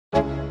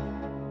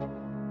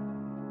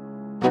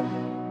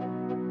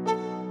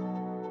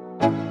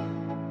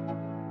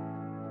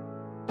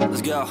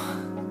Let's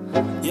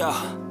go. Yo,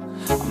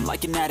 I'm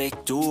like an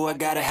addict, do I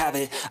gotta have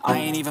it. I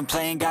ain't even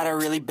playing, got a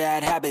really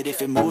bad habit.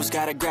 If it moves,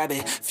 gotta grab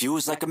it,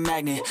 fuse like a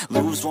magnet.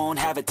 Lose, won't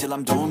have it till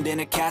I'm doomed in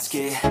a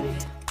casket.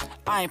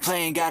 I ain't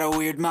playing, got a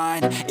weird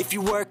mind. If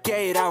you work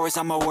 8 hours,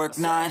 I'ma work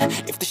 9.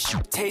 If the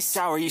shit tastes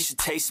sour, you should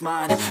taste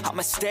mine.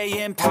 I'ma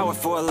stay in power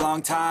for a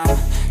long time.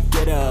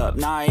 Get up,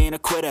 nah, I ain't a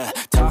quitter.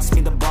 Toss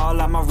me the ball,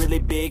 I'm a really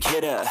big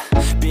hitter.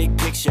 Big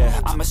picture,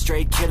 I'm a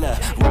straight killer.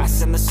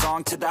 Rising the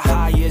song to the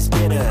highest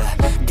bidder.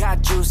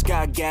 Got juice,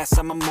 got gas,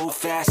 I'ma move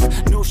fast.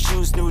 New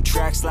shoes, new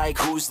tracks, like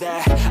who's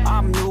that?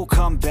 I'm new,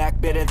 come back,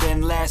 better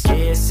than last.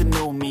 Yeah, it's a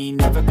new me,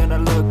 never gonna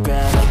look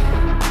back.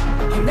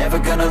 I'm never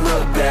gonna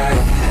look back.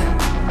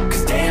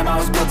 Cause damn, I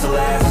was built to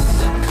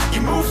last.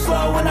 You move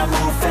slow and I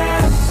move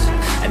fast,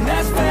 and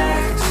that's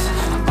facts.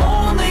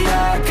 Only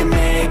I can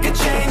make a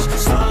change.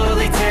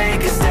 Slowly take